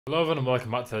Hello everyone and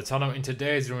welcome back to the channel. In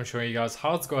today's video I'm showing you guys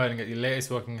how to go ahead and get the latest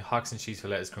working hacks and cheats for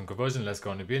the latest Krunker version. Let's go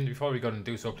and begin. Before we go and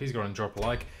do so, please go and drop a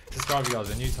like, subscribe if you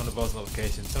guys are new, turn on the post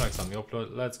notifications, turn on next time we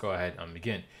upload. Let's go ahead and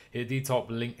begin. Hit the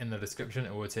top link in the description,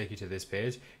 it will take you to this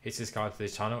page. Hit subscribe to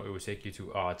this channel, it will take you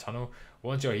to our channel.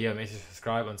 Once you're here, make sure to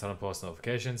subscribe and turn on post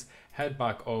notifications. Head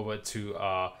back over to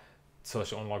our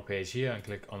social unlock page here and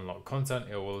click unlock content.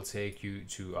 It will take you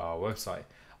to our website.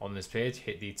 On this page,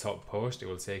 hit the top post, it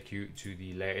will take you to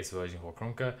the latest version for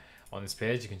Krunker. On this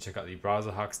page, you can check out the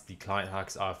browser hacks, the client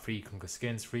hacks, our free Krunker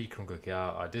skins, free Krunker gear,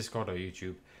 our Discord or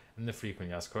YouTube, and the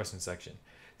frequently asked questions section.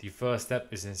 The first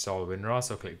step is install WinRAR,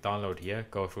 so click download here,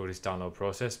 go through this download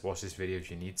process, watch this video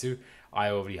if you need to. I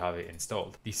already have it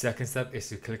installed. The second step is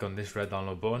to click on this red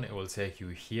download button, it will take you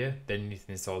here. Then you need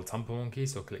to install Tamper Monkey,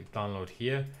 so click download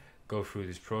here, go through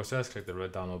this process, click the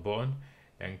red download button,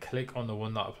 and click on the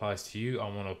one that applies to you.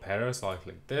 I'm on Opera, so I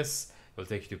click this. It'll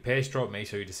take you to page drop. Make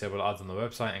sure you disable ads on the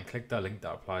website and click the link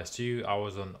that applies to you. I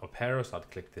was on Opera, so I'd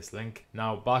click this link.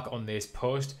 Now back on this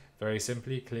post, very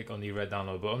simply click on the red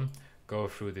download button, go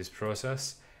through this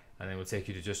process, and then it will take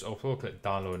you to just upload. Click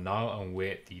download now and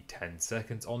wait the 10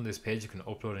 seconds. On this page you can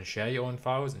upload and share your own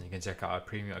files, and you can check out our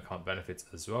premium account benefits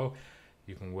as well.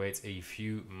 You can wait a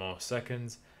few more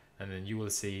seconds and then you will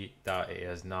see that it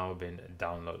has now been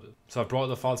downloaded. So I brought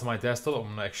the file to my desktop. I'm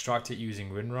going to extract it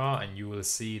using WinRAR, and you will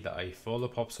see that a folder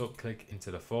pops up. Click into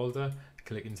the folder,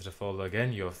 click into the folder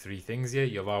again. You have three things here.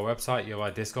 You have our website, you have our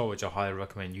Discord, which I highly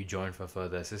recommend you join for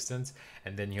further assistance,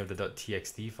 and then you have the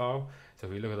 .txt file. So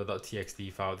if we look at the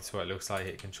 .txt file, this is what it looks like.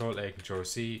 Hit Control A, Control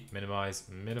C,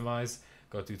 minimize,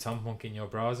 go to Tamper Monkey in your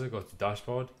browser, go to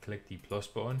dashboard, click the plus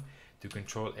button, do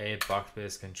Control A,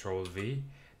 backspace, Control V.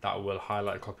 That will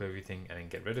highlight, copy everything, and then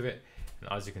get rid of it.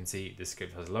 And as you can see, the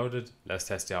script has loaded. Let's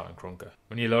test it out in Krunker.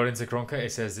 When you load into Krunker,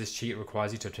 it says this cheat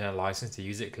requires you to obtain a license to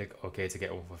use it. Click OK to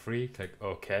get one for free. Click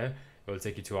OK. It will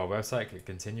take you to our website. Click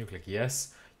continue. Click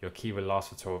yes. Your key will last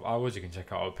for 12 hours. You can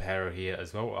check out Opera here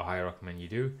as well. I highly recommend you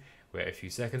do. Wait a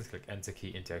few seconds. Click enter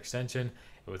key into extension.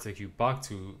 It will take you back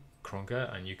to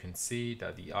Krunker, and you can see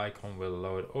that the icon will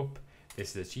load up.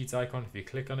 This is the cheat icon. If you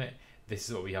click on it, this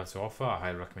is what we have to offer. I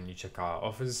highly recommend you check out our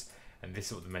offers. And this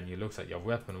is what the menu looks like. You have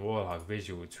weapon, wallhack,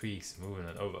 visual, tweaks, moving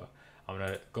and over. I'm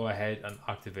going to go ahead and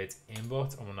activate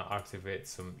aimbot. I'm going to activate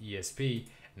some ESP,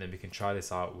 and then we can try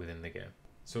this out within the game.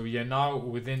 So we are now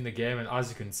within the game, and as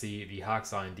you can see, the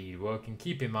hacks are indeed working.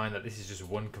 Keep in mind that this is just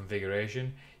one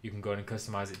configuration. You can go and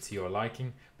customize it to your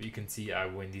liking, but you can see I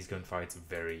win these gunfights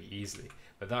very easily.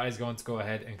 But that is going to go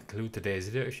ahead and conclude today's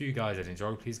video. If you guys did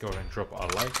enjoy, please go ahead and drop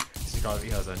a like, subscribe if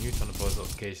you guys are new, turn on post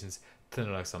notifications, turn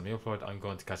on the next time we upload. I'm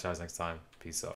going to catch you guys next time. Peace out.